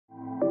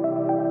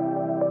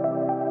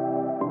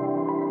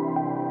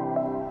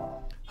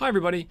Hi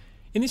everybody,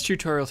 in this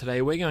tutorial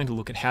today we're going to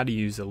look at how to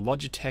use a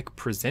Logitech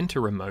presenter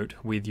remote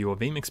with your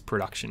vMix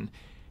production.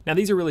 Now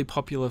these are really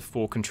popular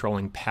for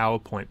controlling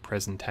PowerPoint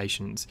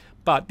presentations,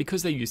 but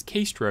because they use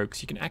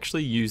keystrokes you can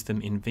actually use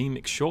them in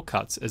vMix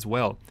shortcuts as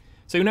well.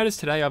 So you'll notice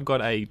today I've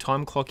got a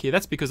time clock here.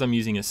 That's because I'm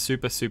using a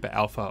super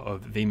alpha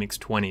of vMix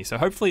 20, so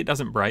hopefully it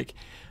doesn't break.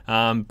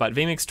 But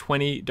vMix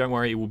 20, don't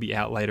worry, it will be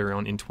out later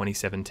on in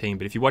 2017.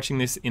 But if you're watching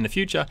this in the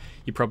future,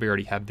 you probably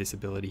already have this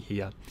ability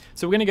here.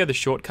 So we're going to go to the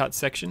shortcuts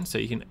section, so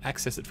you can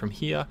access it from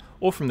here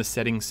or from the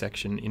settings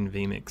section in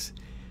vMix.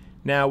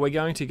 Now we're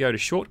going to go to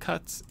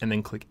shortcuts and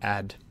then click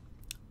add.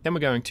 Then we're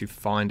going to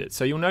find it.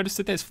 So you'll notice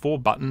that there's 4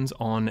 buttons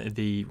on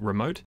the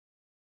remote.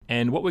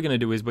 And what we're going to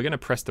do is we're going to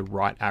press the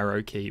right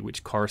arrow key,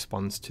 which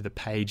corresponds to the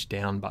page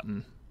down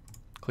button.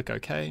 Click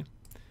OK.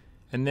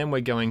 And then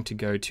we're going to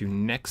go to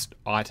next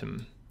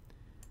item.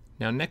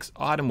 Now next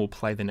item will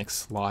play the next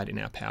slide in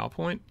our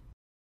PowerPoint.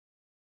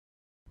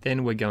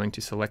 Then we're going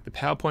to select the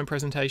PowerPoint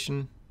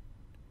presentation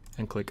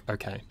and click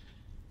OK.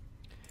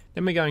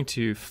 Then we're going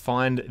to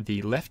find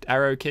the left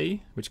arrow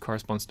key, which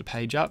corresponds to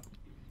page up.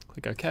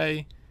 Click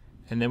OK.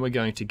 And then we're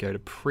going to go to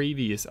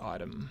previous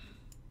item.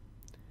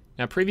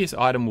 Now previous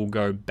item will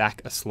go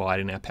back a slide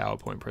in our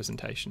PowerPoint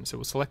presentation. So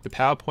we'll select the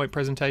PowerPoint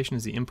presentation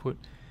as the input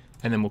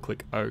and then we'll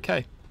click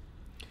OK.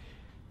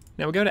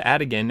 Now we'll go to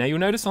add again. Now you'll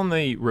notice on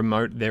the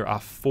remote there are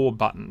 4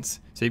 buttons.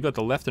 So you've got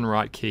the left and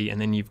right key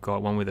and then you've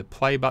got one with a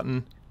play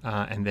button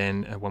and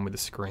then one with a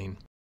screen.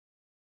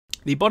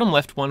 The bottom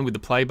left one with the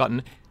play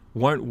button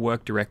won't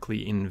work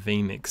directly in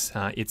vMix.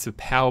 It's a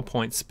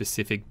PowerPoint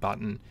specific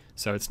button,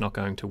 so it's not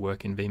going to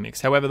work in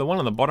vMix. However, the one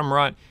on the bottom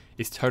right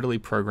is totally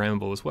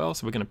programmable as well.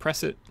 So we're going to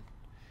press it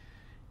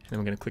and then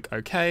we're going to click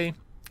OK.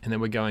 And then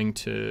we're going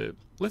to,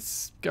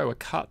 let's go a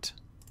cut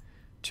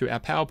to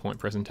our PowerPoint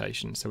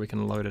presentation so we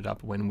can load it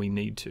up when we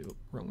need to.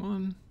 Wrong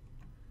one.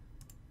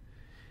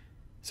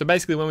 So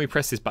basically when we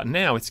press this button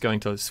now, it's going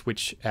to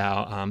switch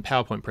our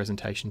PowerPoint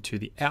presentation to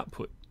the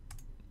output.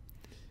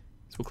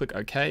 So we'll click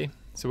OK.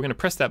 So we're going to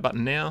press that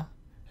button now,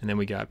 and then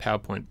we go, our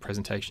PowerPoint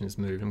presentation is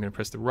moved. I'm going to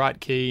press the right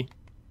key,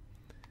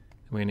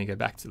 and we're going to go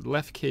back to the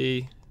left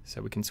key,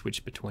 so we can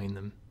switch between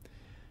them.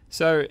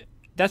 So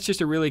that's just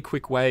a really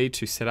quick way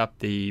to set up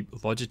the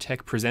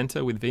Logitech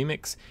presenter with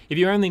vMix. If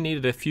you only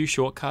needed a few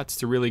shortcuts,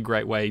 it's a really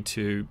great way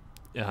to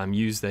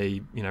use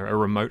a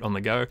remote on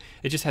the go.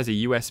 It just has a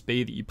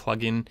USB that you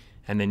plug in,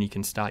 and then you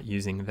can start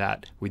using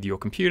that with your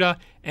computer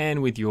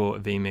and with your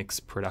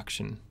vMix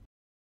production.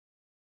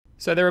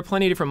 So there are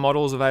plenty of different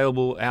models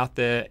available out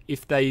there.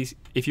 If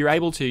you're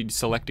able to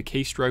select a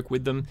keystroke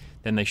with them,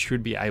 then they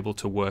should be able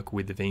to work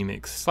with the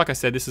vMix. Like I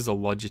said, this is a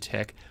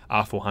Logitech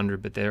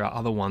R400, but there are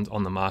other ones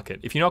on the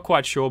market. If you're not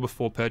quite sure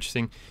before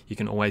purchasing, you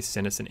can always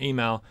send us an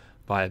email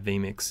via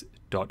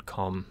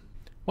vmix.com.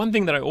 One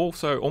thing that I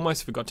also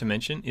almost forgot to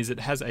mention is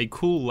it has a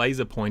cool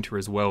laser pointer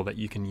as well that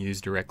you can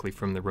use directly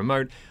from the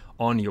remote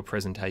on your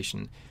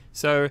presentation.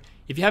 So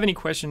if you have any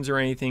questions or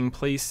anything,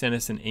 please send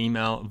us an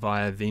email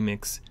via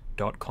vmix.com.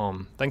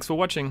 Thanks for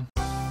watching.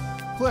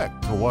 Click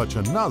to watch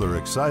another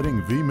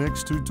exciting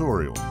vMix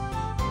tutorial.